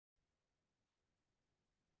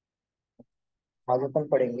आज अपन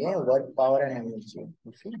पढ़ेंगे work power and energy.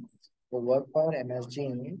 Okay, तो वर्क पावर एनर्जी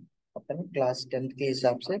में अपन क्लास 10th के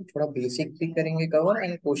हिसाब से थोड़ा बेसिक भी करेंगे कवर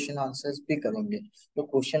एंड क्वेश्चन आंसर्स भी करेंगे। तो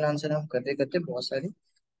क्वेश्चन आंसर हम करते करते बहुत सारे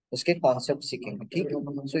उसके कॉन्सेप्ट सीखेंगे। ठीक है,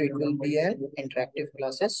 so it will be N interactive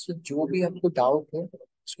classes. जो भी आपको डाउट हो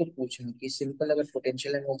उसको पूछना कि सिंपल, अगर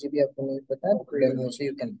पोटेंशियल एनर्जी भी आपको नहीं पता है then also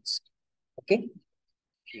you can ask. Okay,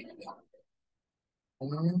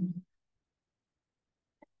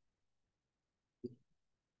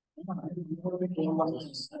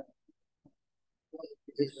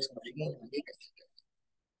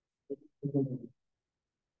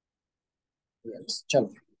 चलो,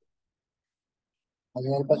 अभी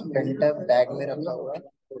मेरे पास पेन टैब बैग में रखा हुआ है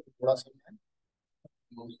तो थोड़ा सा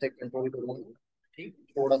मैं उससे कंट्रोल करूंगा। ठीक,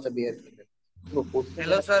 थोड़ा सा बियर तो question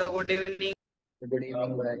hello sir, good evening. Good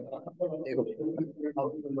evening भाई। देखो,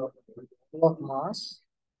 of mass,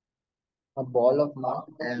 a ball of mass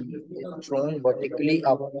and is thrown vertically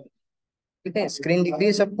up। ठीक है, स्क्रीन दिख रही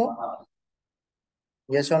है सबको?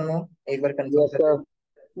 यस और नो, एक बार कंफर्म यस कर सर।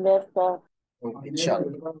 दे। Yes sir. ओके,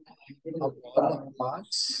 चलो, a ball of mass,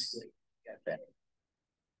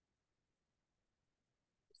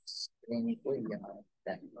 screen को यहाँ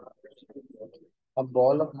a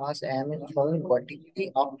ball of mass m is thrown vertically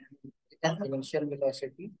up with an initial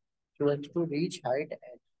velocity so as to reach height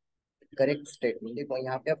at correct statement. देखो,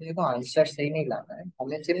 यहाँ पे अपने को answer सही नहीं लाना है,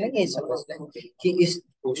 हमें सिर्फ ना ये समझना है कि इस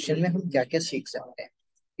क्वेश्चन में हम क्या क्या सीख सकते हैं।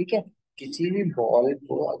 ठीक है, किसी भी बॉल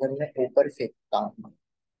को अगर मैं ऊपर फेंकता हूँ,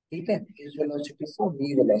 ठीक है, किस वेलोसिटी से,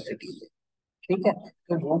 v वेलोसिटी से, ठीक है,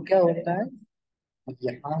 तो वो क्या होता है,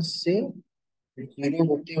 यहाँ से धीरे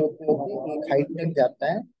होते होते होते एक हाइट तक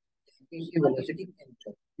जाता है, तो उसकी वेलोसिटी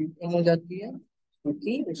कम हो जाती है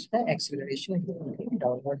क्योंकि उसका एक्सीलरेशन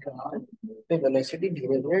डाउनवर्ड रहा है, तो वेलोसिटी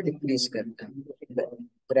धीरे धीरे डिक्रीज करता है।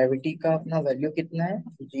 ग्रेविटी का अपना वैल्यू कितना है,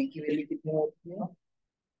 जी की वैल्यू कितनी होती है,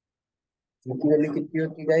 जी की वैल्यू कितनी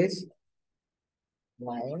होती है गाइस,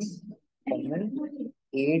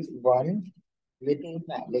 9.81। लेकिन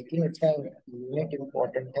इतना है, लेकिन इसका यूनिट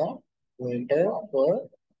इम्पोर्टेंट है, मीटर पर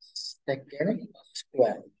सेकेंड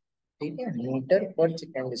स्क्वायर। ठीक है, मीटर पर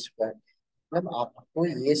सेकेंड स्क्वायर। मतलब आपको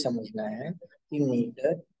ये समझना है कि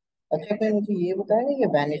मीटर। अच्छा, फिर मुझे ये बताया ना, ये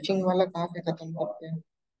वैनिशिंग वाला कहाँ से खत्म करते हैं?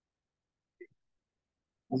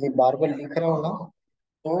 ये बार बार लिख रहा हूँ ना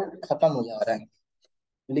तो खत्म हो जा रहा है,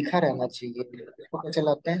 लिखा रहना चाहिए। इसको कैसे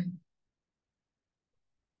लाते हैं,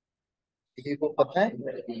 किसी को पता है?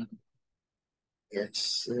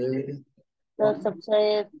 यस, सर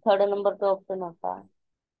सबसे थर्ड नंबर पे ऑप्शन होता है।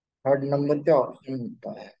 थर्ड नंबर पे ऑप्शन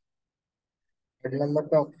होता है। थर्ड नंबर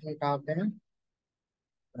पे ऑप्शन कहाँ पे है?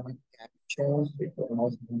 कैप्शन,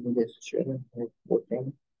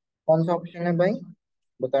 कौन सा ऑप्शन है भाई,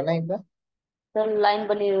 बताना एक बार। सर लाइन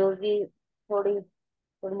बनी हुई होगी, थोड़ी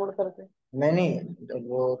थोड़ी मुड़ करके। नहीं नहीं,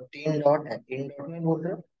 वो तीन डॉट है, तीन डॉट में बोल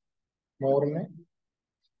रहे हो, मोर में।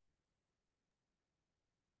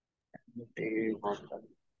 हाँ सर,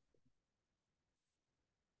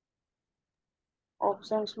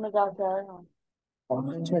 ऑप्शंस में जाके आएगा।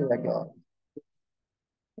 ऑप्शन में लगा,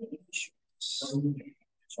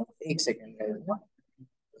 एक सेकेंड है।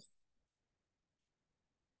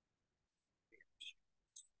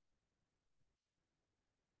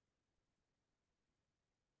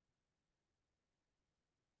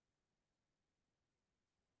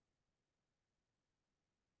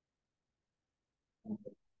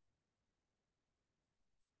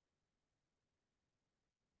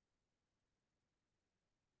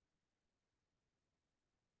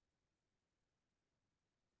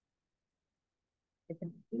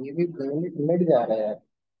 ये भी मिट जा रहा है यार,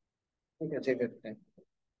 ये कैसे करते हैं?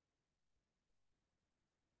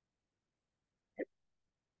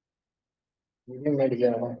 ये भी मिट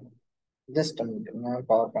जा रहा है। जस्ट मिनट, मैं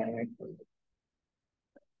पावर पॉइंट में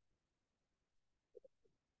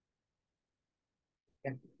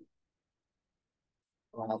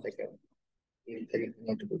वहां से कर, एक तरीके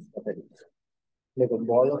नहीं तो दूसरा तरीका। देखो,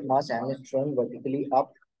 ball of mass M is thrown vertically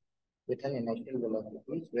up with an initial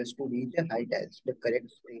velocity so as to reach a height as the correct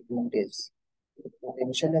statement is।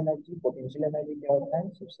 Potential energy, potential energy क्या होता है,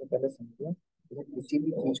 सबसे पहले समझो, अगर किसी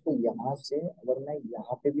भी चीज को यहाँ से अगर मैं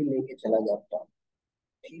यहाँ पे भी लेके चला जाता हूँ,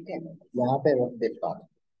 ठीक है, यहाँ पे रख देता हूँ,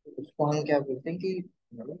 तो उसको हम क्या बोलते हैं कि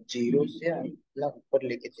मतलब जीरो से मतलब ऊपर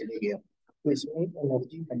लेके चले गया, तो इसमें एक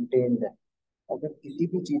एनर्जी कंटेन्ड है। अगर किसी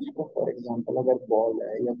भी चीज को, फॉर एग्जाम्पल अगर बॉल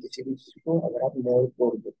है या किसी भी चीज को अगर आप मोड़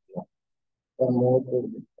तोड़ देते हो और मोड़ तोड़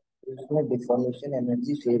देते हो, तो उसमें डिफॉर्मेशन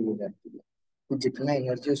एनर्जी सेव हो जाती है। तो जितना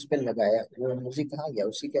एनर्जी उस पर लगाया वो एनर्जी कहाँ गया,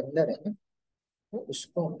 उसी के अंदर है ना। तो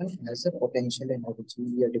उसको अपन एज अ पोटेंशियल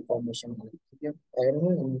एनर्जी या डिफॉर्मेशन एनर्जी या any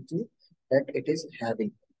energy that it is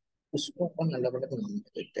having. उसको अपन अलग अलग नाम दे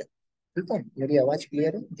देते हैं। ठीक है, मेरी आवाज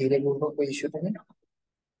क्लियर है? धीरे बोल रहा हूँ, कोई इश्यू तो नहीं?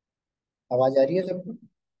 आवाज आ रही है सबको?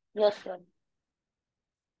 Yes sir.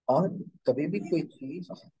 और कभी भी कोई चीज,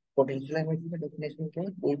 पोटेंशियल एनर्जी का डेफिनेशन क्या है?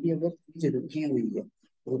 कोई भी अगर चीज रुकी हुई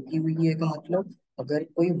है का मतलब, अगर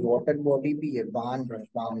कोई वाटर बॉडी भी है, बांध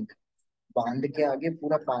बांध के आगे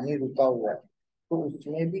पूरा पानी रुका हुआ है, तो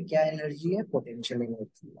उसमें भी क्या एनर्जी है? पोटेंशियल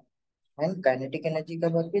एनर्जी है। एंड काइनेटिक एनर्जी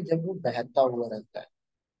कब आती है? जब वो बहता हुआ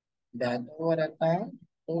रहता है,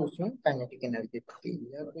 तो उसमें काइनेटिक एनर्जी होती है।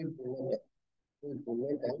 या कोई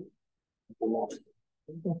बुलेट है, बुलेट,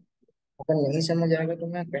 ठीक है। अगर नहीं समझ आएगा तो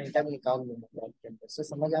मैं पेंटा भी निकाल लूंगा क्लास के अंदर से।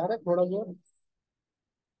 समझ आ रहा है थोड़ा बहुत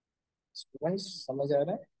स्टूडेंट्स? समझ आ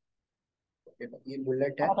रहा है? Okay, तो ये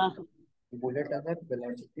बुलेट है। आ रहा है। बुलेट अगर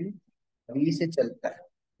वेलोसिटी v से चलता है,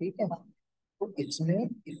 ठीक है, तो इसमें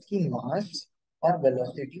इसकी मास और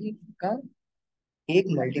वेलोसिटी का एक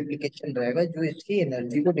मल्टीप्लिकेशन रहेगा जो इसकी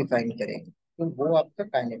एनर्जी को डिफाइन करेगा। तो वो आपका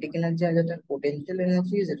काइनेटिक एनर्जी आ जाता है। Potential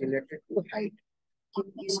energy is related to height, कि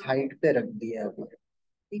किस हाइट पे रख दिया है अभी,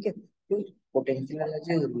 ठीक है। तो potential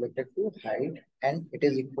energy is related to height and it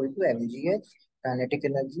is equal to mgh। Kinetic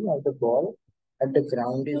energy of the ball at the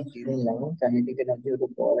ground is 0 9। kinetic energy of the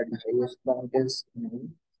ball at the highest point is 9।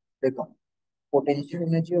 देखो, potential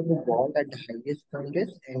energy of the ball at the highest point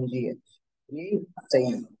is mgh। ये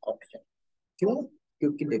सही option. क्यों?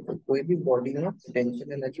 क्योंकि देखो, कोई भी body में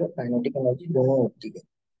potential energy और काइनेटिक एनर्जी दोनों होती है,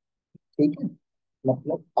 ठीक है।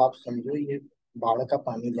 मतलब आप समझो, ये बाढ़ का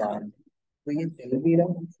पानी जा रहा है, तो ये चल भी रहा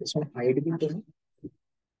है, इसमें हाइट भी तो है,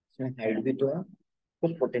 इसमें हाइट भी तो है।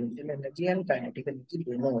 तो potential energy and kinetic energy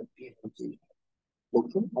दोनों होती है हर चीज।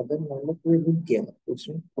 लेकिन अगर मान लो कोई रुक गया तो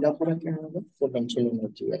उसमें पूरा पूरा क्या होगा? पोटेंशियल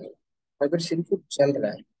एनर्जी आएगा। अगर सिर्फ वो चल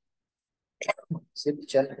रहा है, सिर्फ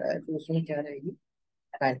चल रहा है, तो उसमें क्या रहेगी?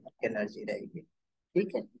 काइनेटिक एनर्जी रहेगी,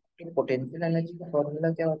 ठीक है। तो पोटेंशियल एनर्जी का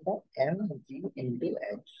फॉर्मूला क्या होता है?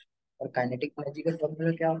 mg/h। और काइनेटिक एनर्जी का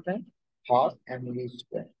फॉर्मूला क्या होता है? Half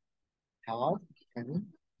mv²। Half mv²।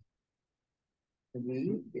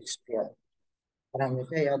 और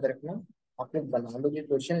हमेशा याद रखना, आप लोग बना लोगे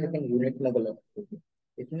क्वेश्चन लेकिन यूनिट में गलत होगी।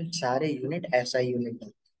 इसमें सारे यूनिट ऐसा यूनिट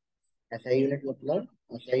है। ऐसा यूनिट मतलब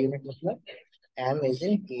M is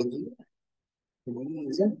in KG, we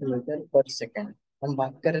is in metre पर सेकेंड। हम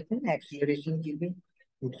बात कर रहे थे ना एक्सीलरेशन की भी,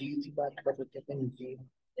 जी की बात कर रहे थे। जी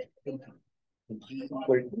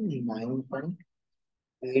इक्वल टू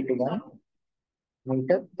 9.81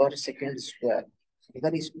 मीटर पर सेकेंड स्क्वायर।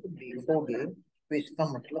 अगर इसको देखोगे तो इसका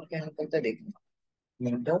मतलब क्या निकलता है? देखना,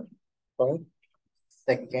 मीटर पर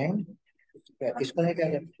सेकेंड स्क्वायर। इसको मैं क्या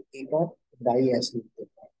करता हूँ, एक और डाई ऐसे लिख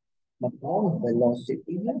देता हूँ। मतलब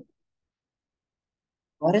वेलोसिटी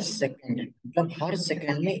हर सेकंड, मतलब हर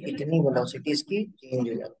सेकंड में इतनी वेलोसिटी इसकी चेंज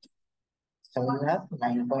हो जाती है। समझ में आप?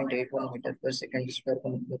 9.81 मीटर पर सेकंड स्क्वायर का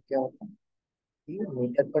मतलब क्या होता है? कि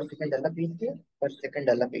मीटर पर सेकंड अलग लिखिए, पर सेकंड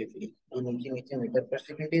अलग लिखिए, तो नीचे नीचे मीटर पर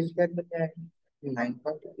सेकंड स्क्वायर बचा है।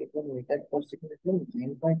 9.81 मीटर पर सेकंड मतलब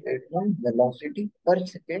 9.81 वेलोसिटी पर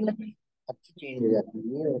सेकंड आपकी चेंज हो जाती है।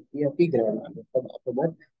 ये होती है आपकी ग्रेविटी। मतलब आप अगर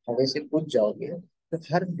हवा से कूद जाओगे तो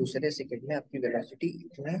हर दूसरे सेकंड में आपकी वेलोसिटी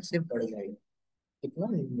इतने से बढ़ जाएगी। कितना?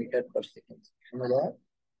 मीटर पर सेकंड। समझ आया?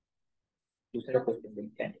 दूसरा क्वेश्चन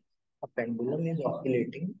देखते हैं। A pendulum is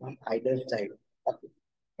oscillating on either side।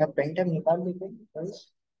 क्या पेंडुलम निकाल लेते हैं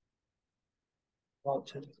गाइस?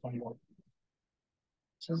 अच्छा,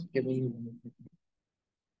 just give me 1 second।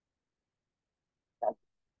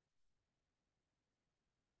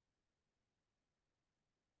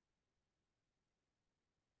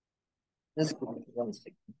 Just give me 1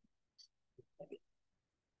 second।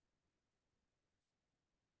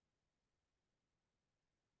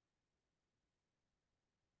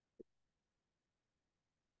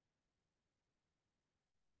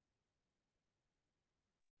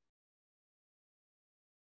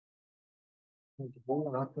 वो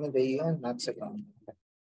नाक में गई है, नाक से काम।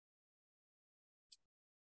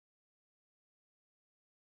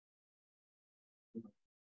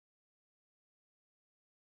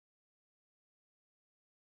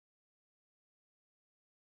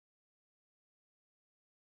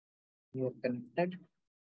 You are connected।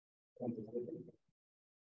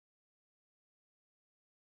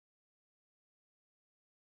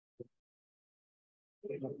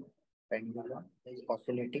 Pendulum is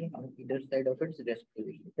oscillating on either side of its rest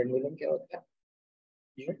position। Pendulum क्या होता है?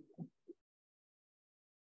 ये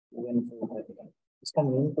इसका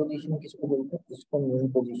मेन पोजीशन किसको बोलते हैं? इसको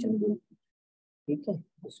मेन पोजीशन बोलते हैं, ठीक है।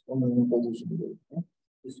 इसको मेन पोजीशन बोलते हैं,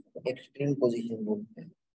 इसको एक्सट्रीम पोजीशन बोलते हैं,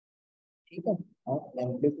 ठीक है। और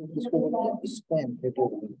एम्पलीट्यूड किसको बोलते हैं? इसको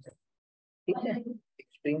एम्पलीट्यूड बोलते हैं, ठीक है।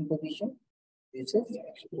 Extreme position, this is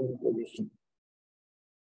extreme position.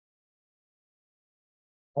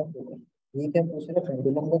 ये क्या पूछ रहा है,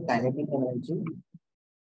 पेंडुलम का kinetic energy,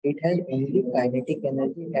 it has only kinetic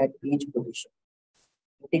energy at each position.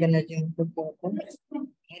 Kinetic energy मतलब क्या होता है,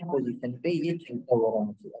 हर पोजीशन पे ये चलता हुआ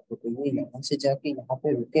रहना चाहिए, तो ये यहाँ से जाके यहाँ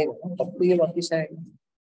पे रुकेगा ना तब तो ये वापस आएगा,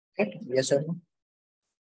 राइट, यस और नो।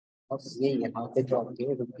 और ये यहाँ पे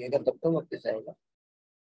जाके रुकेगा तब तो वापस आएगा,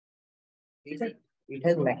 ठीक है। It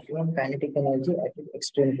has maximum kinetic energy at it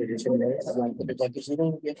extreme position में, अब यहाँ पे तो जाके जीरो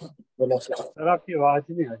हो गया, वेलोसिटी। सर आपकी आवाज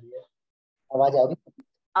नहीं आ रही है। आवाज आ रही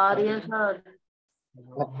आ रही है सर। है?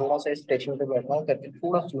 मैं थोड़ा सा स्टेशन पे बैठा हूँ करके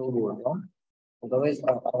थोड़ा स्लो बोल रहा हूँ, अदरवाइज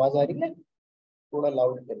आवाज आ रही है, थोड़ा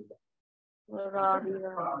लाउड करिए। सर आ रही है।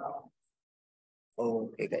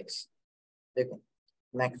 ओके गाइस, देखो,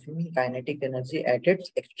 maximum kinetic energy at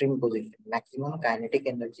its extreme position, maximum kinetic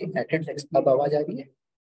energy at its, अब आवाज आ रही है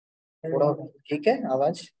थोड़ा, ठीक है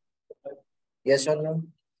आवाज, यस और नो,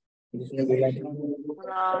 जिसने बोला था। सर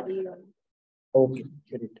आ रही है। Okay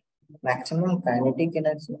great, maximum kinetic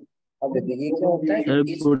energy. अब देखिए ये क्या होता है, सर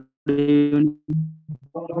इस गुड इवनिंग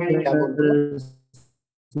क्या बोल रहे हो,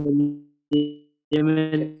 सर, ये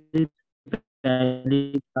मेरी पहली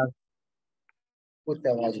क्लास। कुछ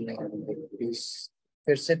आवाज नहीं आ रही प्लीज,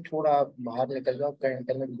 फिर से थोड़ा आप बाहर निकल जाओ, आपका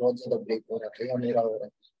इंटरनेट बहुत ज्यादा ब्रेक हो रहा है या मेरा हो रहा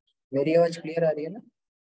है, मेरी आवाज क्लियर आ रही है ना।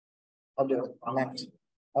 अब देखो मैक्स,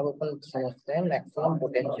 अब अपन समझते हैं maximum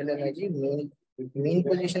potential energy, mean, mean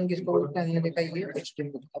position किसको बोलते हैं, हमने देखा ये एक्सट्रीम।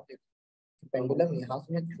 अब देखो पेंडुलम यहाँ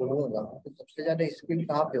से मैं छोड़ूंगा तो सबसे ज्यादा स्पीड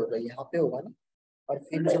कहाँ पे होगा, यहाँ पे होगा ना, और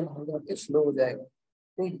फिर जब हम लोग स्लो हो जाएगा,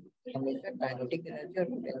 तो हमेशा काइनेटिक एनर्जी और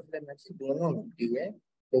पोटेंशियल एनर्जी दोनों मिलती है,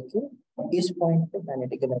 लेकिन इस पॉइंट पे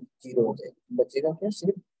काइनेटिक एनर्जी जीरो हो जाएगी, बचेगा क्या,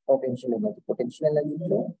 सिर्फ पोटेंशियल एनर्जी। पोटेंशियल एनर्जी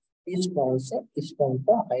तो इस पॉइंट से इस पॉइंट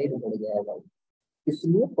का हाइट बढ़ जाएगा,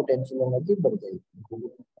 इसलिए पोटेंशियल एनर्जी बढ़ जाएगी।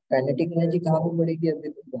 काइनेटिक एनर्जी कहाँ पे बढ़ेगी, अभी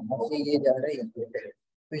यहाँ से ये जा रहा है यहाँ पे,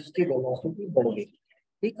 तो इसकी वेलोसिटी बढ़ गई,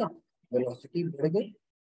 ठीक है, वेलोसिटी बढ़ गई,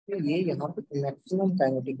 तो ये यहाँ पे मैक्सिमम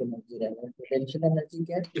काइनेटिक एनर्जी रहेगा। पोटेंशियल एनर्जी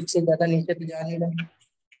क्या है, इससे ज्यादा नीचे तो जा नहीं रहा,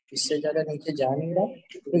 इससे ज्यादा नीचे जा नहीं रहा,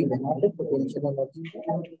 तो यहाँ पे पोटेंशियल एनर्जी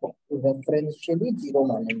को रेफरेंशियली जीरो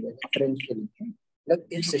मानेंगे, रेफरेंशियली मतलब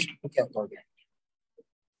इस सिस्टम के अकॉर्डिंग,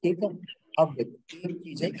 ठीक है। अब देखो एक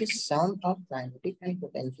चीज है कि सम of kinetic and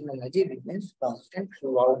potential energy remains constant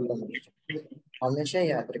through out the motion, हमेशा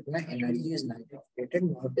याद रखना energy is neither created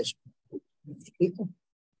not destroyed, ठीक है।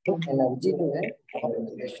 तो एनर्जी जो है आप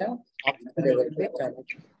हमेशा आपके लेवल पे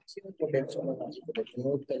काइनेटिक एनर्जी और पोटेंशियल एनर्जी को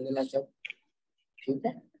नोट कर लेना सब, ठीक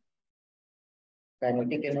है।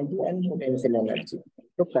 Kinetic energy and potential energy,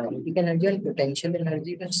 तो kinetic energy and potential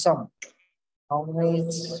energy का सम, हाउ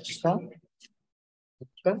मच सम,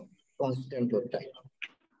 उसका कांस्टेंट होता है,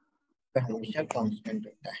 का हमेशा कांस्टेंट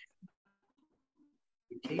होता है,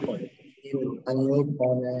 ठीक है। ये अननोट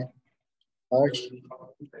कौन है, हर्ष,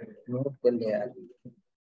 नोट कर लिया यार,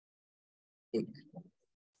 ठीक है।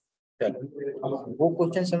 चलो वो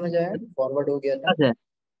क्वेश्चन समझ आया, फॉरवर्ड हो गया था, है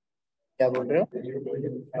क्या बोल रहे हो,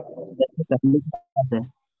 पहली क्लास है।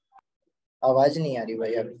 आवाज नहीं आ रही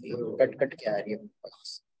भाई आपकी, कट कट के आ रही है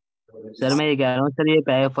बस। सर मैं ये कह रहा हूँ सर, ये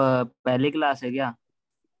पहली क्लास है क्या?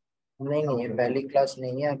 नहीं नहीं, ये पहली क्लास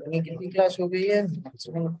नहीं है अपनी, कितनी क्लास हो गई है,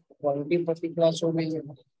 मैक्सिमम 20-40 क्लास हो गई है।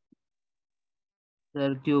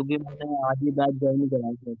 सर क्योंकि मैंने आज ही बैच ज्वाइन करा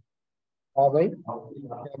है सर। हाँ भाई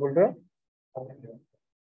क्या बोल रहे हो,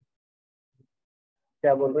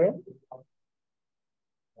 क्या बोल रहे हो,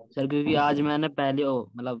 सर क्योंकि आज मैंने पहले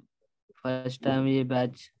मतलब फर्स्ट टाइम ये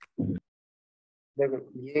बैच। देखो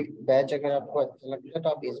ये बैच अगर आपको अच्छा लगता है तो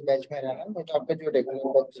आप इस बैच में रहना, नहीं तो आपका जो रेगुलर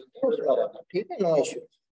बैच चलता है उसमें रहना, ठीक है, नो इशू।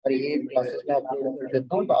 और ये क्लासेस में आपको कर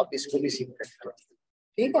देता हूँ तो आप इसको भी सीख सकते हो,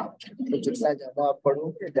 ठीक है। तो जितना ज्यादा आप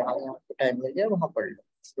पढ़ोगे, जहाँ जहाँ आपको टाइम मिल जाए वहाँ पढ़ लो,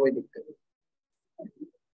 कोई दिक्कत नहीं।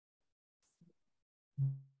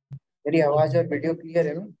 मेरी आवाज और वीडियो क्लियर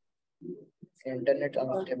है ना, इंटरनेट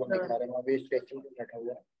अनस्टेबल दिखा रहा है, मैं अभी स्टेशन पे बैठा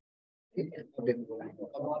हुआ है, ठीक है। तो देखो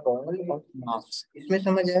अब बॉल और मास, इसमें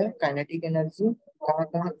समझ आया काइनेटिक एनर्जी कहाँ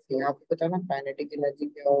कहाँ, यहाँ पे पता ना काइनेटिक एनर्जी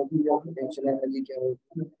क्या होगी और पोटेंशियल एनर्जी क्या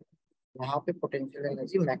होगी, यहाँ पे पोटेंशियल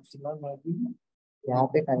एनर्जी मैक्सिमम होगी, यहाँ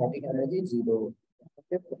पे काइनेटिक एनर्जी जीरो होगी, यहाँ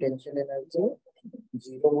पे पोटेंशियल एनर्जी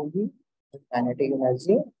जीरो होगी, काइनेटिक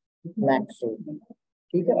एनर्जी मैक्स होगी,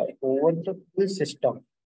 ठीक है। Over the full system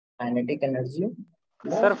kinetic energy,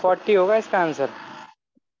 sir 40 होगा इसका आंसर।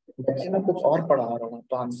 बच्चे मैं कुछ और पढ़ा रहा हूँ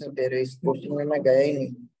तो आंसर दे रहे, इस क्वेश्चन में मैं गया ही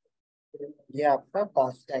नहीं, ये आपका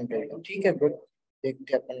कांस्टेंट है, ठीक है गुड।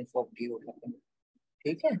 देखते हैं अपन 40 होगा,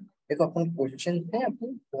 ठीक है। देखो अपन क्वेश्चन से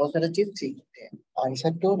अपन बहुत सारा चीज सीखते हैं,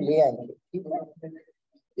 आंसर तो ले आएंगे, ठीक है।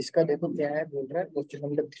 इसका देखो क्या है, बोल रहा है question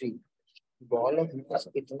number 3, ball of mass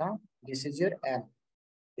इतना, this is your M,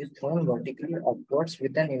 is thrown vertically upwards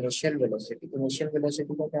with an initial velocity. Initial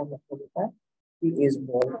velocity का क्या मतलब होता है कि इस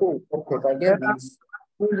बॉल को ऊपर फेंका गया 20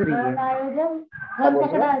 गूंज रही है, क्या बोल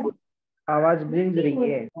रहे हैं? आवाज गूंज रही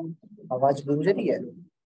है। आवाज गूंज रही है,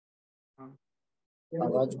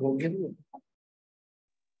 आवाज गूंज रही है।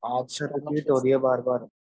 आज रिपीट हो रही है, बार बार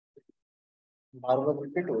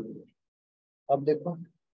रिपीट हो रही है। अब देखो,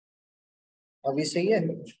 अभी सही है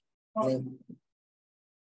नहीं?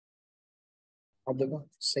 अब देखो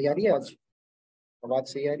सही आ रही है, आज आवाज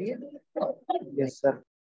सही आ रही है? Yes sir.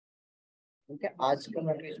 ठीक है, आज का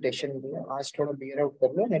मेरा स्टेशन भी है, आज थोड़ा बियर आउट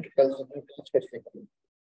कर लो, नहीं तो कल से क्लास कर सकते।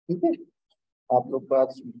 ठीक है, आप लोग को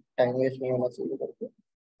आज टाइम वेस्ट नहीं होना चाहिए करके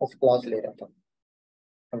बस क्लास ले रहा था।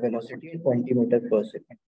 वेलोसिटी 20 मीटर पर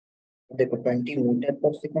सेकेंड। देखो 20 मीटर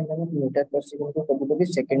पर सेकेंड है ना, मीटर पर सेकेंड को कभी कभी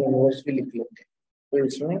सेकेंड इनवर्स भी लिख लेते हैं, तो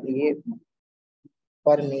इसमें ये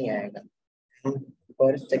पर नहीं आएगा,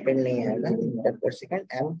 पर सेकेंड नहीं आएगा, मीटर पर सेकेंड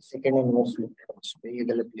एम सेकेंड इनवर्स लिखा है, उस पे ये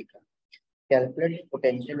गलत लिखा। Calculate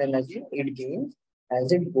potential energy it gains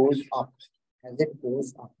as it goes up, as it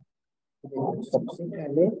goes up. सबसे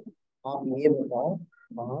पहले आप ये बताओ,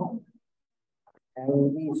 हाँ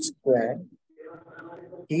एम स्क्वायर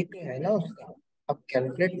ठीक है ना उसका। अब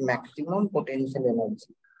कैलकुलेट मैक्सिमम पोटेंशियल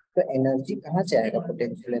एनर्जी, तो एनर्जी कहाँ से आएगा?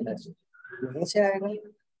 पोटेंशियल एनर्जी यहीं से आएगा।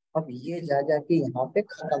 अब ये जा जाके यहाँ पे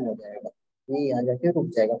खत्म हो जाएगा, ये यहाँ जाके रुक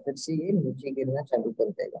जाएगा, फिर से ये नीचे गिरना चालू कर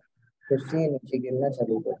देगा, फिर से ये नीचे गिरना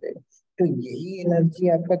चालू कर देगा। तो यही एनर्जी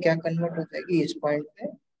आपका क्या कन्वर्ट हो जाएगी इस पॉइंट पे?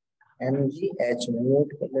 एम जी एच में।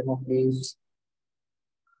 नोट कर लेना प्लीज।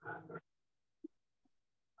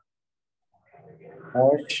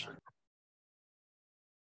 और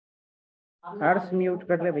हर्ष म्यूट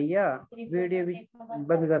कर ले भैया, वीडियो भी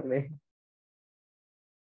बंद कर ले।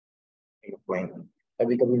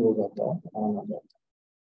 कभी कभी हो जाता है, ऑन हो जाता है।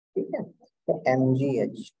 ठीक है, तो एम जी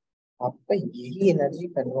एच आपका यही एनर्जी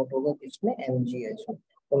कन्वर्ट होगा किसमें? एम जी एच में।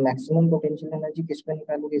 तो मैक्सिमम पोटेंशियल एनर्जी किस में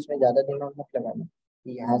निकालोगे? इसमें ज्यादा दिमाग मत लगाना,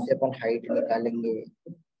 यहाँ से अपन हाइट निकालेंगे,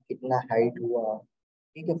 कितना हाइट हुआ,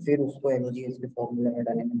 ठीक है, फिर उसको एम जी एच के फॉर्मूले में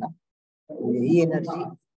डालेंगे ना। यही एनर्जी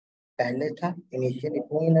पहले था, इनिशियल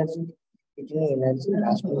इतनी एनर्जी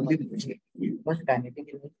लास्ट में भी बची, बस काइनेटिक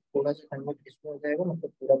एनर्जी थोड़ा सा कन्वर्ट किसमें हो जाएगा,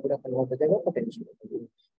 मतलब पूरा पूरा कन्वर्ट हो जाएगा पोटेंशियल।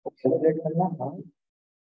 तो कैलकुलेट करना, हाँ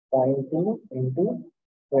 0.2 इंटू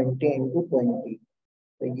 20 इंटू 20,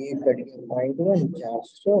 तो ये कट गया 0.1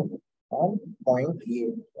 400 और पॉइंट ये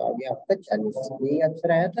तो आ गया आपका 40। यही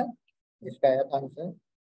आंसर आया था, इसका आया था आंसर।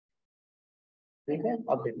 ठीक है,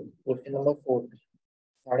 अब देखो क्वेश्चन नंबर 4।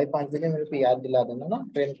 5:30 बजे मेरे को याद दिला देना ना,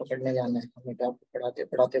 ट्रेन पकड़ने जाना है, हमें तो आपको पढ़ाते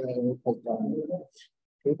पढ़ाते मैं यहीं पहुंच जाऊंगा।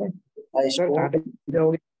 ठीक है, आई सर स्टोर। 8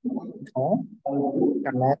 जाओगे? हाँ,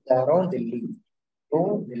 मैं जा रहा हूँ दिल्ली।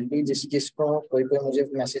 तो दिल्ली जिसको कोई कोई मुझे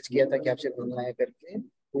मैसेज किया था कि आपसे बोलना है करके,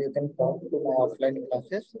 तो you can call to my offline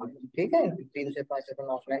classes. ठीक है, 3 से 5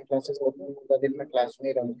 अपन ऑफलाइन क्लासेस होती है, पूरा दिन में क्लास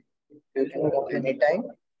में रहूंगी, you can come any time.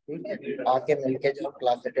 ठीक है, आके मिलके जाओ,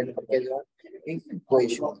 क्लास अटेंड करके जाओ, ठीक है, कोई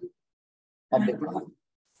इशू नहीं। अब देखो,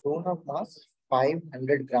 stone of mass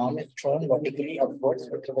 500 gram is thrown vertically upwards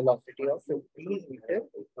with a velocity of 15 meters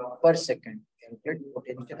per second. Calculate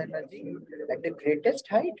potential energy at the greatest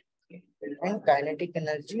height and kinetic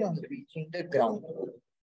energy on reaching the ground.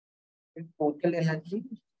 The total energy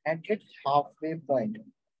at its halfway point.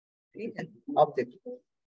 ठीक है, अब देखो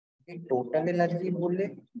ये total energy बोले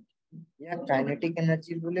या kinetic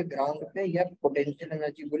energy बोले ground पे, या पोटेंशियल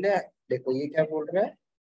एनर्जी बोले। देखो ये क्या बोल रहा है,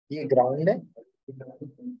 ये ग्राउंड है,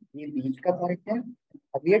 ये बीच का पॉइंट है,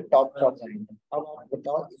 अब ये टॉप का पॉइंट है। अब आप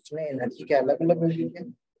बताओ इसमें एनर्जी क्या अलग अलग होगी क्या?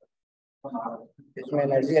 इसमें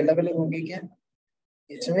एनर्जी अलग अलग होगी क्या?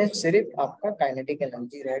 इसमें सिर्फ आपका काइनेटिक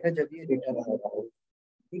एनर्जी रहेगा जब ये रिटर्न हो रहा है।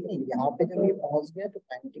 ठीक है, यहाँ पे जब ये पहुंच गया तो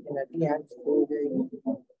काइनेटिक एनर्जी यहाँ शुरू हो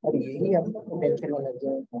जाएगी, और यही आपका पोटेंशियल एनर्जी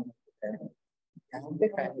है। यहाँ पे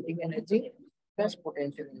kinetic energy plus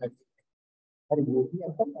potential energy, और ये भी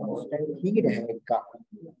आपका कांस्टेंट ही रहेगा।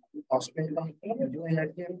 कांस्टेंट का मतलब जो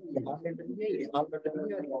एनर्जी यहाँ पे बनी है, यहाँ पे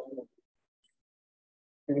बनी है, और यहाँ पे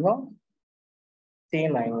तीनों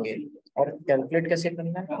सेम आएंगे। और कैलकुलेट कैसे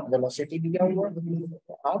करना है? वेलोसिटी दिया हुआ है,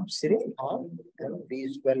 आप सिर्फ आप v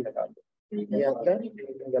स्क्वायर लगा दो, ये आपका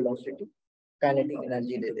वेलोसिटी काइनेटिक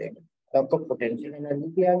एनर्जी दे देगा। तो आपको पोटेंशियल एनर्जी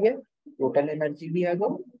भी आ गया, टोटल एनर्जी भी आ गया,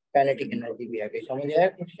 काइनेटिक एनर्जी भी आ गई। समझ आया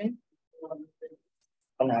क्वेश्चन?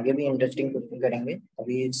 हम आगे भी इंटरेस्टिंग क्वेश्चन करेंगे,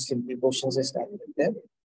 अभी सिंपल क्वेश्चन से स्टार्ट करते हैं।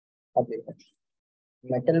 अब देखो,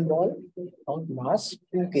 metal ball of mass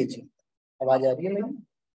 2 kg। आवाज आ रही है मेरी?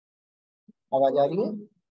 आवाज आ रही है?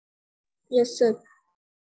 Yes, sir.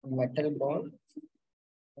 Metal ball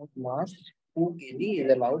of mass 2 kg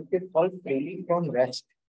is allowed to fall freely from rest.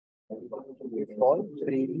 Fall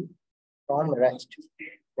freely from rest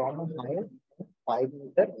from a height 5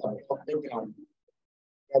 meter above the ground.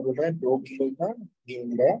 क्या बोल रहा है? 2 किलो का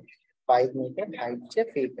गेंद है, 5 मीटर हाइट से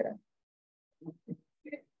फेंक रहा है,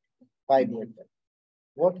 5 metre.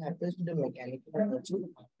 What happens to the mechanical energy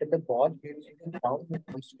after the ball hits the ground and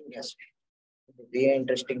comes to rest? ये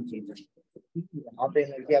इंटरेस्टिंग चीज है. यहाँ पे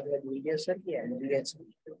एनर्जी आपने दी है सर की एनर्जी है,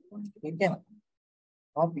 ठीक है.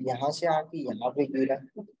 अब यहाँ से आके यहाँ पे गिरा,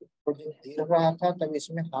 तो जो गिर रहा था तब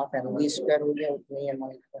इसमें हाफ एनर्जी स्क्वायर हो गया, उतनी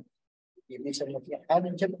अमाउंट का. ये भी समझिए. अब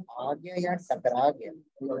जब आ गया यहाँ टकरा गया,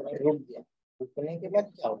 रुक गया, रुकने के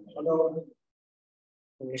बाद क्या होगा?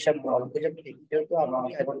 हमेशा बॉल को जब फेंकते हो तो आपको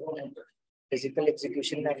क्या दिखता है? फिजिकल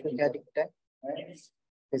एग्जीक्यूशन में आपको क्या दिखता है?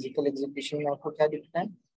 फिजिकल एग्जीक्यूशन में आपको क्या दिखता है?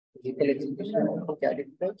 फिजिकल एग्जीक्यूशन में आपको क्या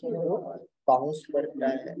दिखता है कि वो बाउंस करता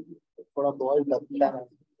है, थोड़ा बॉल दबता है,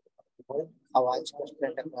 बॉल आवाज करता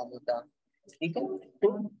है टकराने का, ठीक है. तो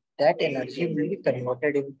that energy will be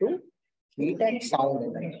converted into heat and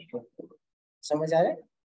sound energy. समझ आ रहा है?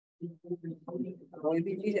 कोई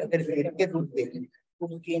भी चीज अगर गिर के रुक गई तो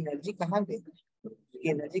उसकी एनर्जी कहाँ गई? उसकी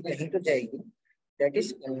एनर्जी कहीं तो जाएगी. That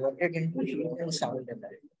is converted into heat and sound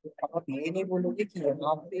energy. अब आप ये नहीं बोलोगे कि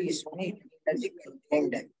यहाँ पे इसमें एनर्जी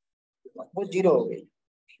कंटेंट है, वो जीरो हो गई.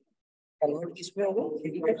 कन्वर्ट किसमें होगा?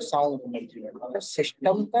 Heat and sound energy. मतलब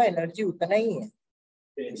सिस्टम का एनर्जी उतना ही है.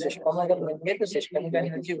 सिस्टम अगर बन गया तो सिस्टम का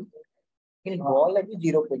एनर्जी उतना, लेकिन बॉल अभी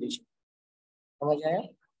जीरो पोजिशन. समझ आया?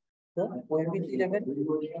 तो कोई भी चीज अगर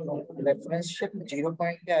रेफरेंस शिप 0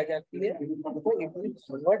 पॉइंट पे आ जाती है तो it will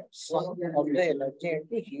convert some of the energy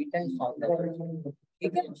into heat and sound energy.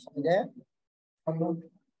 ठीक है, समझाया हम लोग?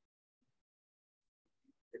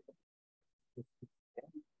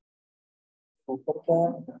 ऊपर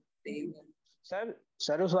का सर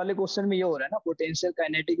सर उस वाले क्वेश्चन में ये हो रहा है ना, पोटेंशियल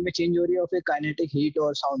काइनेटिक में चेंज हो रही है और फिर काइनेटिक हीट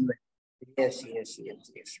और साउंड में. Yes yes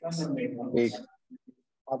yes yes.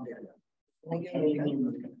 अब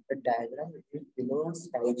डायग्राम बिलो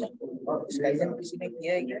स्काई जंप. और स्काई जंप किसी ने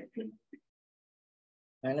किया है क्या?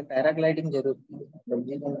 मैंने पैराग्लाइडिंग जरूर की,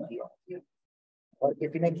 बंजी जंप किया. और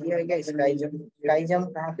किसी ने किया है क्या स्काई जंप? स्काई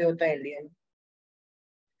जंप कहाँ पे होता है इंडिया में?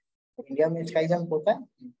 इंडिया में स्काई जंप होता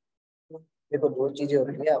है. देखो दो चीजें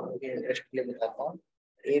होती है, आप लोग इंटरेस्ट के लिए बताता हूँ.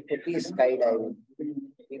 एक होती है स्काई डाइविंग,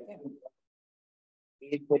 ठीक है.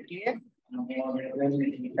 एक होती है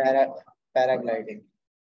पैराग्लाइडिंग.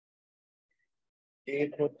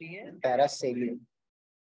 एक होती है पैरासेलिंग.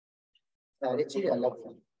 सारी चीज अलग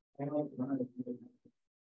है.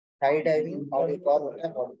 स्काई डाइविंग और एक और होता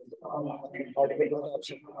है हॉर्टिकल्चर, तो आप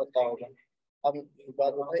सबको पता होगा. अब एक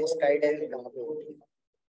बात होता है, स्काई डाइविंग कहाँ पे होती है?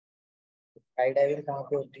 स्काई डाइविंग कहाँ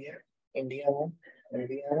पे होती है इंडिया में?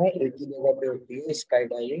 इंडिया में एक ही जगह पे होती है स्काई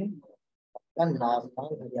डाइविंग, का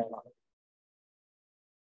नारनौल हरियाणा.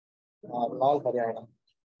 नारनौल हरियाणा.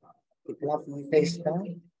 कितना फीस है इसका?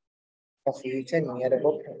 फीस है near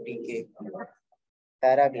about 30K.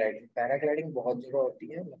 Paragliding, paragliding बहुत जगह होती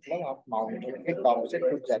है, मतलब आप माउंटेन के टॉप से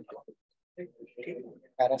कूद जाते हो, ठीक.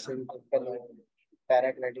 पैरासेलिंग कर लो,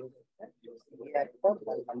 पैराग्लाइडिंग. ये आपका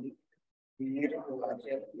मनाली, पीर,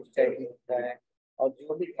 हिमाचल उस साइड में होता है. और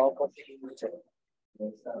जो भी टॉप ऑफ द हिल्स है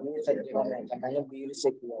ये सब जगह में होता है. मैंने बीर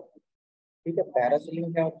से किया, ठीक है.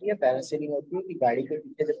 पैरासेलिंग क्या होती है? पैरासेलिंग होती है कि गाड़ी के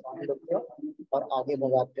पीछे जब बांध लेते हो और आगे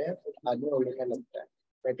भगाते हैं तो आगे उड़ने लगता है.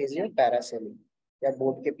 That is your parasailing. या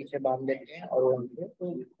बोट के पीछे बांध देते हैं और उड़ते हैं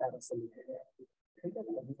तो पैरासेलिंग, ठीक है.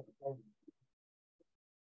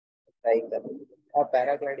 ट्राई कर. और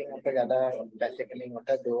पैराग्लाइडिंग आपका ज्यादा पैसे का नहीं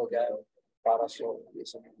होता, 2000-1200 ये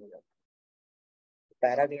सब हो जाता है.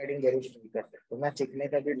 पैराग्लाइडिंग जरूर शुरू कर सकते हो. मैं सीखने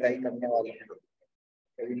का भी ट्राई करने वाला हूँ,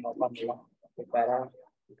 कभी मौका मिला तो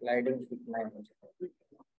पैराग्लाइडिंग सीखना है मुझे,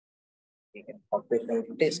 ठीक है. और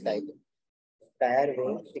फिर टेस्ट आएगी. टायर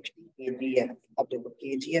वेट 60 kg है. अब देखो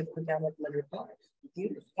kgf का क्या मतलब होता है कि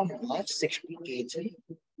उसका मास 60 kg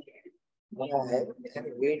बना है.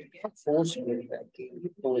 वेट क्या? फोर्स मिलता है कि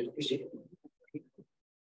फोर्स.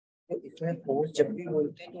 तो इसमें फोर्स जब भी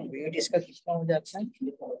बोलते हैं तो वेट इसका कितना हो जाता है?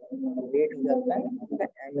 वेट हो जाता है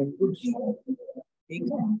m into g, ठीक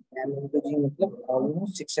है. m into g मतलब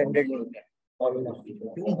ऑलमोस्ट 600 न्यूटन. ऑलमोस्ट,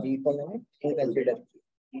 क्यों? g को मैंने कंसिडर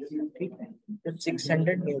किया, ठीक है. तो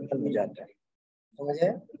 600 न्यूटन हो जाता है. समझ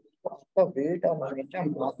आया? तो आपका वेट और हमेशा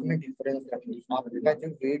मास में डिफरेंस रखिए. आपका जो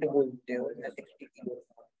वेट बोलते हो 60 किलो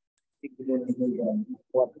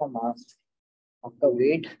वो आपका मास, आपका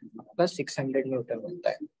वेट आपका 600 न्यूटन होता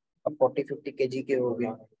है. अब 40-50 kg के हो गए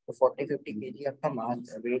तो 40-50 kg आपका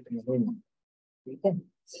मास, वेट नहीं है, ठीक है.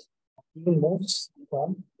 He moves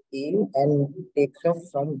from A and takes off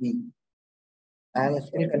from B. I am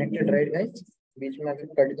still connected, right guys? बीच में अगर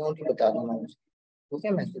कट जाऊँ तो बता दूंगा मुझे, ठीक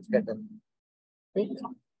है. मैसेज कर देना, ठीक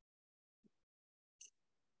है.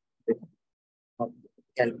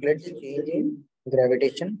 Calculate the change in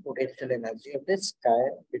gravitation potential energy of the sky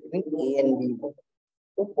between A and B.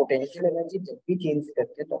 तो पोटेंशियल एनर्जी जब भी चेंज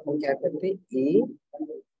करते हैं तो हम क्या करते हैं, ए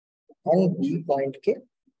एंड बी पॉइंट के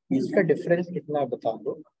बीच का डिफरेंस कितना है बता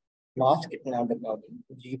दो, मास कितना है बता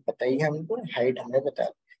दो, जी पता ही है हमको, हाइट हमें बता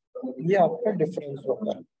दो, ये आपका डिफरेंस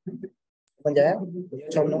होगा। समझ आया?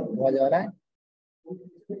 चलो आवाज आ रहा है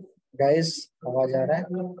गाइस, आवाज आ रहा है?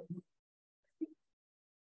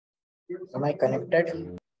 Am I connected?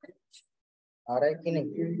 आ रहा है कि नहीं?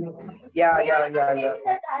 या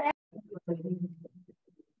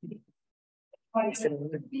Question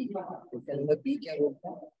number B. Question number B क्या बोलता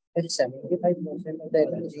है? If 75% of the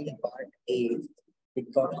energy in part A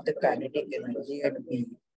becomes the kinetic energy at B,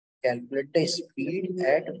 calculate the speed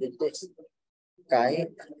at which the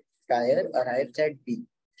skyer arrives at B.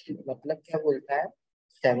 मतलब क्या बोलता है?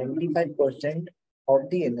 75% of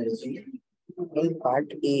the energy in part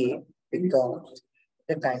A becomes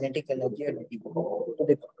the kinetic energy at B. तो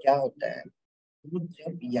देखो क्या होता है,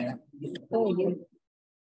 जब यहाँ इसको ये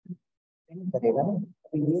करेगा ना,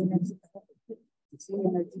 तो ये एनर्जी इसी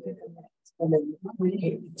एनर्जी के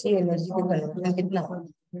कन्वर्जन कितना,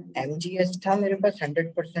 mgs था मेरे पास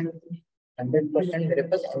 100% मेरे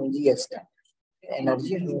पास mgs था।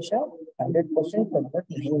 एनर्जी हमेशा 100% कन्वर्ट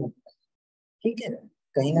नहीं होता, ठीक है,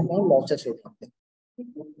 कहीं ना कहीं लॉसेस होते हैं।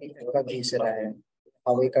 एक जगह घिस रहा है,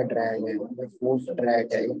 हवा का ड्रैग है, फोर्स ड्रैग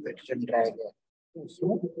है, फ्रिक्शन ड्रैग है, तो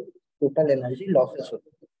उसमें टोटल एनर्जी लॉसेस होती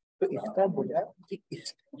है। तो इसका बोला कि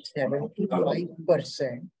इस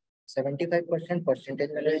 75%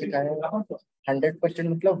 परसेंटेज मैंने सिखाया, 100%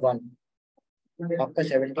 मतलब 1, आपका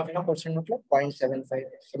 75% मतलब 0.75,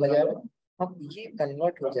 समझ आ रहा है? अब ये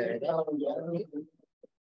कन्वर्ट हो जाएगा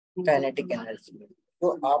काइनेटिक एनर्जी में, तो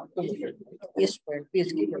आपको इस पॉइंट पे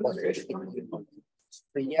इसकी वेलोसिटी कितनी है,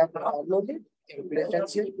 तो ये आप निकाल लोगे कैलकुलेशन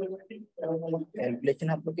से। कैलकुलेशन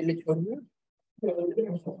आप लोग के लिए छोड़ दिए,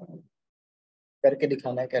 करके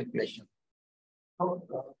दिखाना है कैलकुलेशन।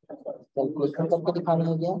 कैलकुलेशन करके दिखाना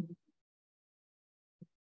हो गया,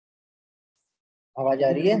 आवाज आ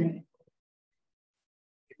रही है?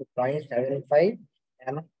 0.75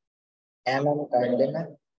 एम काट लेना,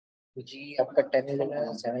 जी आपका 10 ले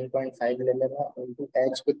लेना, 7.5 ले लेना, इंटू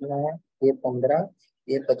एच कितना है, ये 15,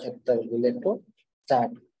 ये 75 बोले तो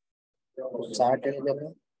 60, 60 ले लेना,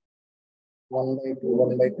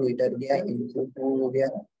 1/2 इधर गया, इंटू 2 हो गया,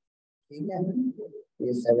 ठीक है,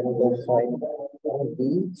 ये 7.5 और बी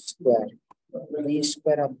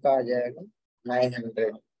स्क्वायर आपका आ जाएगा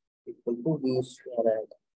 900 इक्वल टू बी स्क्वायर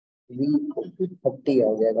आएगा, v इक्वल टू 30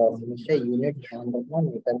 आ जाएगा। और हमेशा यूनिट ध्यान रखना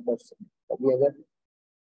मीटर पर सेकंड, अभी अगर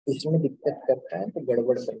इसमें दिक्कत करता है तो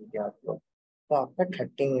गड़बड़ करेंगे आप लोग, तो आपका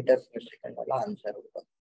 30 मीटर पर सेकंड वाला आंसर होगा,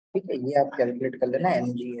 ठीक है। ये आप कैलकुलेट कर लेना,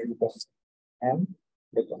 एम जी एच बस, एम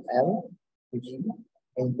देखो M G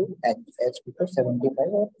into H, H because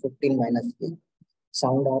 75 और 15 माइनस ए।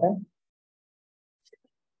 साउंड आ रहा है?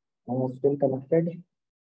 Still connected?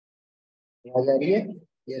 आवाज आ रही है?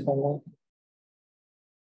 ये समझ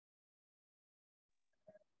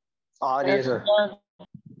आ रही है सर।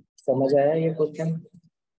 समझ आया ये क्वेश्चन?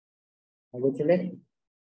 आगे चले।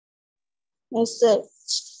 Yes sir.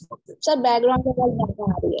 सर बैकग्राउंड की आवाज ज्यादा आ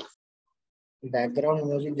रही है। बैकग्राउंड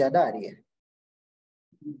म्यूजिक ज्यादा आ रही है,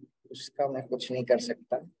 उसका मैं कुछ नहीं कर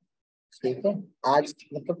सकता, ठीक है। आज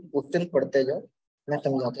मतलब क्वेश्चन पढ़ते जाओ, मैं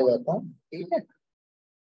समझाते जाता हूँ, ठीक है।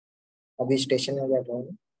 अभी स्टेशन में बैठा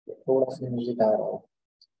हूँ, थोड़ा सा म्यूजिक आ रहा है।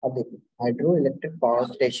 अब देखो, hydro electric power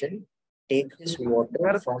station takes this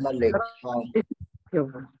water from a lake. हाँ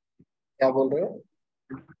क्या बोल रहे हो?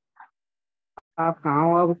 आप कहाँ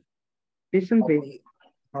हो अब? स्टेशन पे? अभी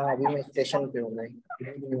हाँ, अभी मैं स्टेशन पे हूँ,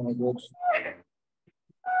 भुज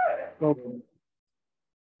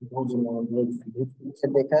से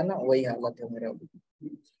देखा है ना, वही हालत है मेरा।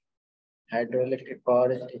 Hydroelectric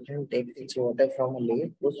power station takes it's water from a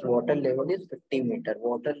lake, उस water level is 50 metre,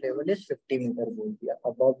 water level is 50 metre बोल दिया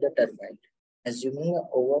above the turbine, assuming an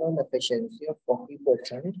overall efficiency of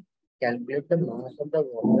 40%, calculate the mass of the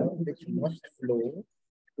water which must flow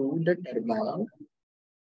through the turbine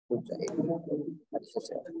to जाएगा। अच्छा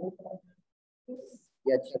से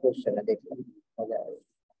ये अच्छा question है, देखो मजा आएगा।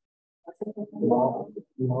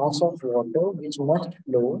 mass of water which must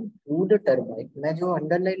flow through the turbine, मैं जो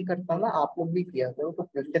अंडरलाइन करता हूँ ना, आप लोग भी किया करो, तो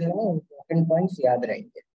क्वेश्चन में इंपॉर्टेंट पॉइंट्स याद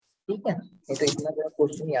रहेंगे, ठीक है, नहीं तो इतना बड़ा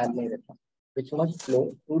क्वेश्चन याद नहीं रहता। which must flow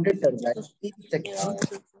through the turbine each second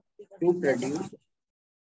to produce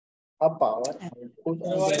a power output of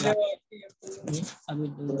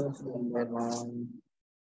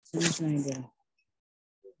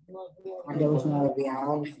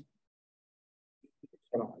अभियान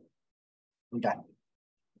डन।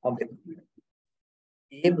 अब देखो,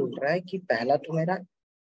 ये बोल रहा है कि पहला तो मेरा,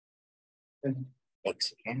 एक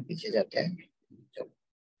सेकेंड पीछे जाते हैं। चलो,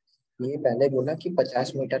 ये पहले बोला कि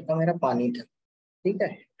 50 मीटर का मेरा पानी था, ठीक है।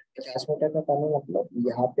 50 मीटर का पानी मतलब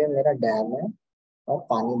यहाँ पे मेरा डैम है और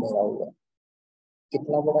पानी भरा हुआ है।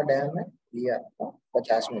 कितना बड़ा डैम है? ये आपका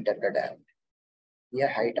 50 मीटर का डैम है।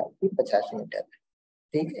 ये हाइट आपकी 50 मीटर है,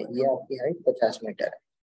 ठीक है। ये आपकी हाइट 50 मीटर है।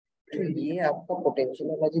 तो ये आपका पोटेंशियल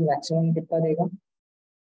एनर्जी मैक्सिमम कितना देगा?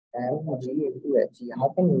 M G into H. यहाँ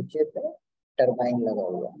पे नीचे पे टरबाइन लगा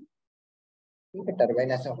हुआ है, ठीक है।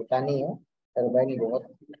 टरबाइन ऐसा होता नहीं है, टरबाइन बहुत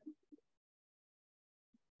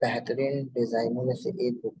बेहतरीन डिजाइनों में से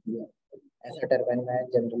एक होती है। ऐसा टरबाइन मैं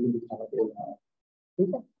जनरली दिखाना पड़ेगा,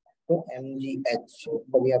 ठीक है। तो एम जी एच,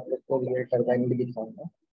 कभी आप लोग को रियल टरबाइन भी दिखाऊंगा,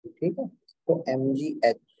 ठीक है। तो एम जी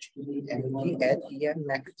एच ये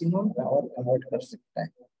मैक्सिमम पावर कन्वर्ट कर सकता है,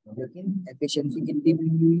 लेकिन एफिशिएंसी कितनी दी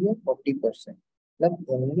हुई है? 40%। मतलब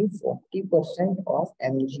only 40% of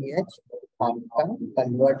M G H आपका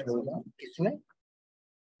कन्वर्ट होगा किसमें?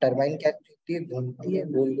 टरबाइन क्या होती है? घूमती है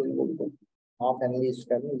गोल गोल गोल गोल, हाफ एमवी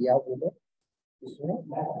स्क्वायर में, या बोलो इसमें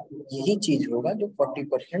यही चीज होगा जो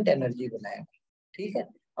 40% एनर्जी बनाएगा, ठीक है।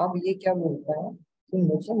 अब ये क्या बोलता है कि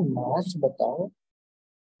मुझे मास बताओ,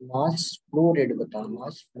 मास फ्लो रेट बताओ,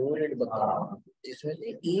 मास फ्लो रेट बताओ जिसमें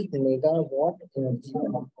से 1 मेगावाट एनर्जी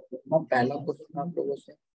बना। अब पहला क्वेश्चन आप लोगों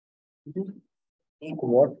से, एक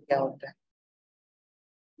वॉट क्या होता है?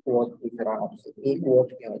 वॉट पूछ रहा हूं आपसे, एक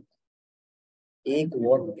वॉट क्या होता है? एक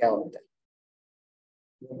वॉट क्या होता है?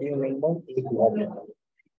 एक वॉट,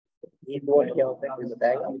 एक वॉट क्या होता है कोई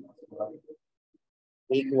बताएगा?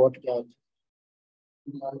 एक वॉट क्या होता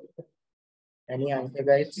है? Any answer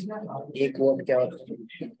guys? एक वॉट क्या होता है?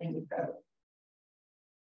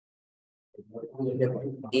 देखो,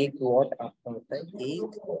 एक वॉट आपका होता है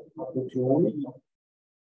 1 जूल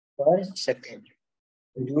पर सेकेंड।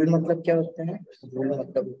 जूल मतलब क्या होता है? जूल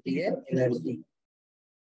मतलब होती है एनर्जी।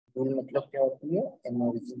 जूल मतलब क्या होती है?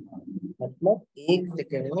 एनर्जी। मतलब 1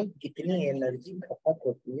 सेकेंड में कितनी एनर्जी खपत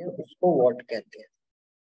होती है उसको वॉट कहते हैं,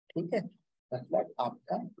 ठीक है। मतलब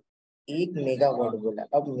आपका 1 मेगावाट बोला।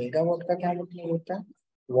 अब मेगावाट का क्या मतलब होता है?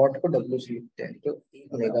 वॉट को डब्ल्यू से लिखते हैं, तो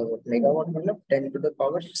 1 मेगावाट, मेगावाट मतलब 10 टू द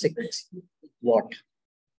पावर 6 वॉट,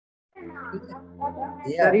 ठीक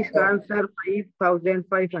है। ये सर इसका आपका, आंसर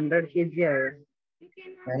 5500 kg है।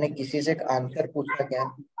 मैंने किसी से आंसर पूछा क्या?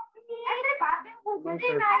 No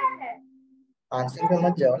sir. आंसर पे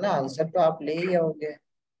मत जाओ ना, आंसर तो आप ले ही आओगे,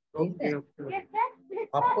 ठीक है। Okay okay.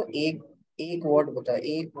 आपको एक एक वॉट बताओ,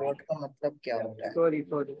 एक वॉट का मतलब क्या होता है? Sorry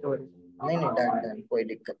sorry sorry. नहीं नहीं, डन डन, कोई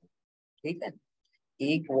दिक्कत नहीं, ठीक है।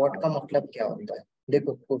 एक वॉट का मतलब क्या होता है?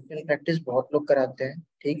 देखो, क्वेश्चन प्रैक्टिस बहुत लोग कराते हैं,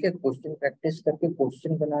 ठीक है। क्वेश्चन प्रैक्टिस करके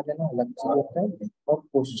क्वेश्चन बना लेना अलग चीज होता है, और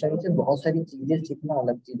क्वेश्चन से बहुत सारी चीजें सीखना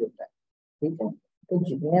अलग चीज होता है, ठीक है। तो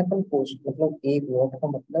जितने अपन क्वेश्चन, मतलब एक वॉट का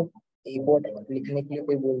मतलब, एक वॉट लिखने के लिए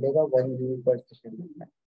कोई बोल देगा 1 जूल पर सेकेंड लिखना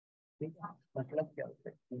है, ठीक है। मतलब क्या होता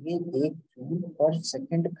है? ये 1 जूल पर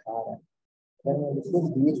सेकेंड खा रहा है। अगर मैं लिखूं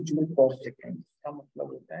 20 जूल पर सेकेंड, इसका मतलब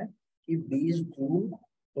होता है कि 20 जूल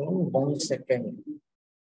इन 1 सेकेंड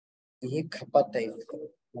ये खपत है इसका।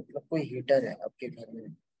 मतलब कोई हीटर है आपके घर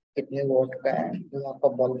में, कितने वॉट का है? तो आपका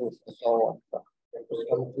बल्ब होता है 100 वॉट का।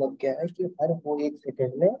 उसका मतलब क्या है कि हर वो 1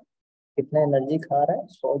 सेकेंड में कितना एनर्जी खा रहा है?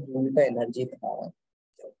 100 जूल का एनर्जी खा रहा है,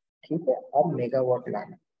 ठीक है। अब मेगावाट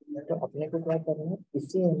लाना है, तो अपने को क्या करना है?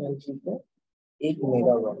 इसी एनर्जी को 1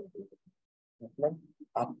 मेगावाट, मतलब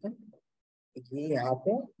आपका ये यहाँ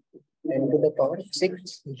पे 10 टू द पावर 6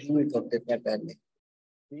 जूल कर देते हैं पहले।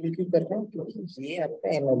 जूल क्यों करते हैं? क्योंकि ये आपका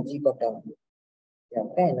एनर्जी का टर्म है, ये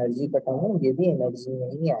आपका एनर्जी का टर्म है, ये भी एनर्जी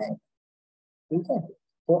में ही आएगा, ठीक है।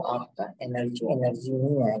 तो आपका एनर्जी एनर्जी में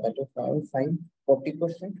ही आएगा, तो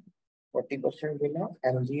 40%, 40% बिना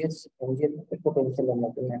MGS, MGS potential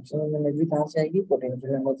energy, maximum energy कहाँ से आएगी?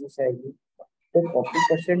 पोटेंशियल एनर्जी से आएगी। तो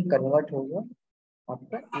 40% कन्वर्ट होगा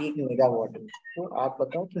आपका 1 मेगावाट में। तो आप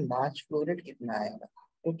बताओ कि मास फ्लो रेट कितना आएगा?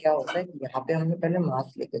 तो क्या होता है कि यहाँ पे हमने पहले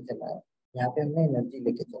मास लेके चला है, यहाँ पे हमने एनर्जी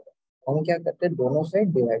लेके चला। हम क्या करते हैं? दोनों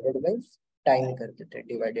साइड डिवाइडेड बाई टाइम कर देते हैं,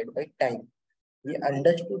 डिवाइडेड बाई टाइम। ये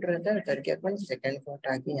अंडरस्टूड रहता है करके अपन सेकंड को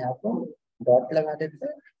हटा के यहाँ पर डॉट लगा देते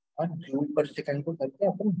हैं, और जूल पर सेकंड को करके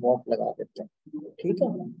अपन वॉट लगा देते हैं, ठीक है।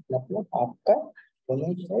 मतलब आपका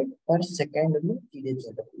दोनों साइड पर सेकंड में चीजें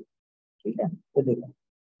चल रही है, ठीक है। तो देखो,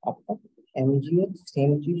 आपका एमजीएच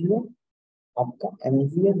सेम चीज है। आपका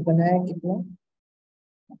एमजीएच बनाया कितना?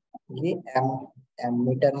 ये एम, एम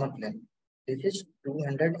मीटर मतलब दिस इज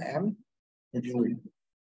 200 जूल,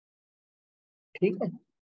 ठीक है।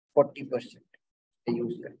 40%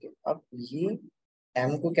 यूज करके। अब ये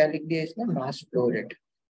एम को क्या लिख दिया इसने? Mass flow rate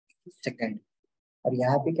second. और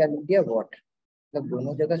यहाँ पे क्या लिख दिया? वॉट। मतलब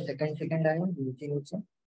दोनों जगह सेकंड सेकंड आए नीचे नीचे,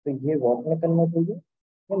 तो ये वॉट में कन्वर्ट हो गया,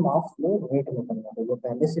 ये मास फ्लो रेट में कन्वर्ट हो गया।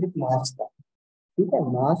 पहले सिर्फ मास था, ठीक है,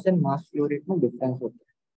 mass and mass flow rate में डिफरेंस होता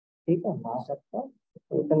है, ठीक है। मास आपका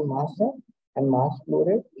टोटल मास है एंड मास फ्लो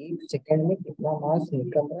रेट, एक सेकेंड में कितना मास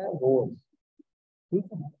निकल रहा है वो,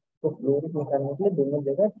 ठीक है। तो फ्लो रेट निकालने के लिए दोनों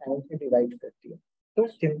जगह टाइम से डिवाइड करती है। तो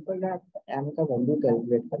सिंपल है, आपका एम का वैल्यू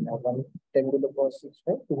कैलकुलेट करना है, 1 ×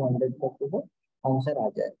 10⁻⁶ 200 तक तो आंसर आ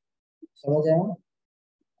जाए। समझ आया?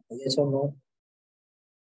 यस और नो?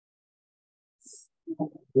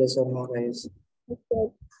 यस और नो गाइस?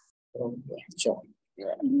 चलो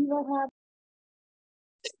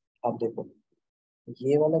अब देखो,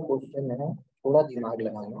 ये वाला क्वेश्चन है, थोड़ा दिमाग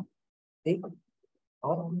लगाना, ठीक।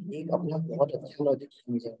 और एक अपना बहुत अच्छा लॉजिक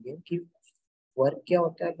समझेंगे कि वर्क क्या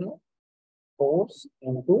होता है अपना, फोर्स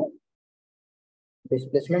इनटू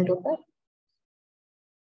डिस्प्लेसमेंट होता है।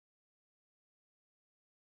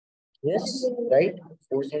 Yes, right,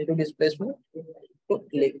 force into displacement. तो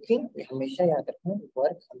लेकिन हमेशा याद रखना,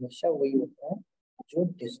 वर्क हमेशा वही होता है जो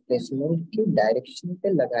डिस्प्लेसमेंट की डायरेक्शन पे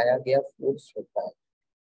लगाया गया फोर्स होता है।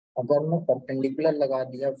 अगर मैं परपेंडिकुलर लगा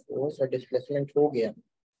दिया फोर्स और डिस्प्लेसमेंट हो गया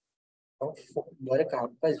तो वर्क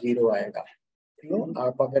आपका 0 आएगा। क्यों?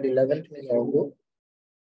 आप अगर 11th में जाओगे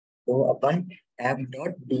तो अपन एफ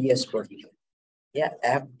डॉट डी एस पढ़ते हैं या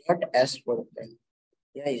एफ डॉट एस पढ़ते हैं,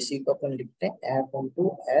 या इसी को अपन लिखते हैं F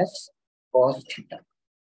into S cos theta.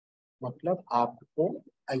 मतलब आपको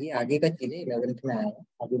ये आगे का चीजें 11th में आया है,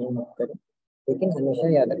 अभी नहीं मत करो, लेकिन हमेशा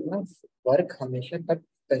याद रखना, वर्क हमेशा तक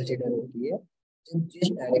कंसिडर होती है जब जिस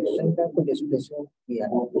डायरेक्शन का आपको डिस्प्लेसमेंट किया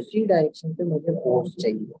है उसी डायरेक्शन पे मुझे फोर्स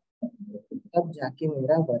चाहिए, तब जाके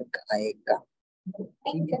मेरा वर्क आएगा,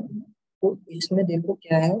 ठीक है। तो इसमें देखो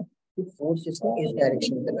क्या है कि फोर्स इसमें इस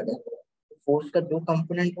डायरेक्शन पे लगा है। फोर्स का दो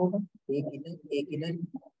कंपोनेंट होगा, एक इधर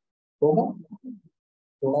होगा,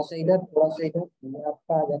 थोड़ा सा इधर थोड़ा सा इधर, ये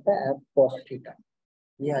आपका आ जाता है एफ कॉस थीटा,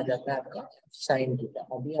 ये आ जाता है आपका साइन थीटा।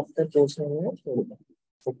 अभी आपका फोर्स नहीं है छोड़ दो,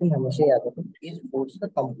 लेकिन हमेशा याद रखो इस फोर्स का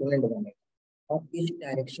कंपोनेंट बनेगा और इस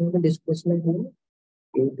डायरेक्शन में डिस्प्लेसमेंट होगा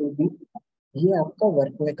ए टू बी, ये आपका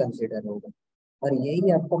वर्क में कंसिडर होगा। और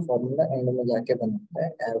यही आपका फॉर्मूला एंड में जाके बनाता है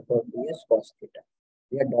एफ और डी एस कॉस थीटा,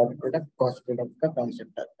 या डॉट प्रोडक्ट कॉस प्रोडक्ट का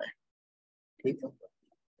कॉन्सेप्ट आता है, ठीक है।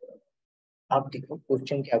 आप देखो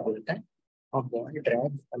क्वेश्चन क्या बोलता है, a ball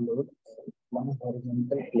drags a load one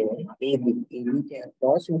horizontal plane AB के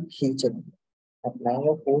across with खींच रही है, applying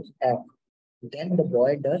a force F. Then the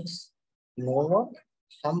boy does no work,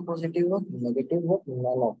 some positive work, negative work,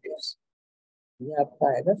 none of this. ये आपका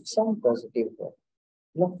आएगा some positive work।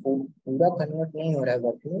 मतलब पूरा convert नहीं हो रहा है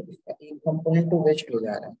वर्क में, इसका एक कंपोनेंट तो वेस्ट हो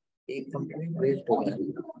जा रहा है, एक कंपोनेंट वेस्ट हो जा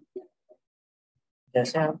रहा है।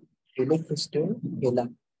 जैसे आप ठेले खींचते हो, ठेला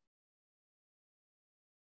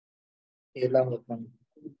ठेला होता है,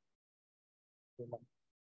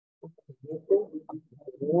 ये तो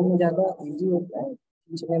वो में ज्यादा इजी होता है,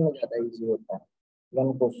 खींचने में ज्यादा इजी होता है।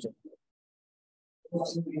 वन क्वेश्चन,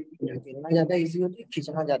 ढकेलना ज्यादा इजी होता है,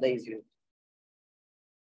 खींचना ज्यादा इजी होता है,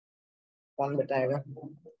 कौन बताएगा?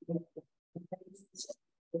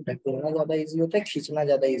 ढकेलना ज्यादा इजी होता है, खींचना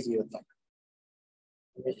ज्यादा इजी होता है।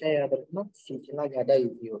 हमेशा याद रखना, खींचना ज्यादा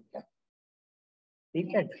इजी होता है,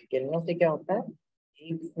 ठीक है। ढकेलने से क्या होता है,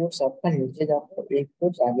 एक फोर्स आपका नीचे जाता है, एक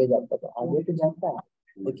फोर्स आगे जाता है, तो आगे तो जाता है,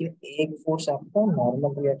 लेकिन एक फोर्स आपका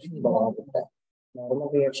नॉर्मल रिएक्शन बढ़ा देता है,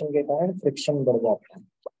 नॉर्मल रिएक्शन के कारण फ्रिक्शन बढ़ जाता है।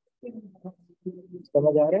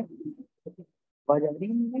 समझ आ रहा है? आवाज आ रही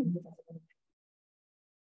है?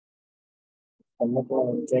 मैं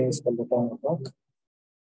तो चेंज कर लेता हूँ।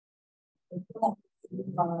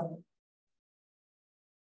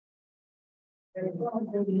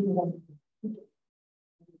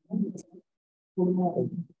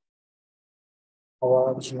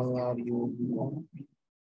 आवाज नहीं आ रही होगी।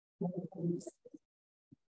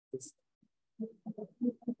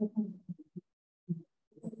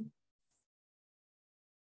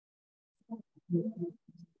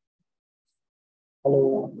 हेलो,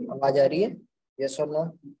 आवाज आ रही है? यस और नो?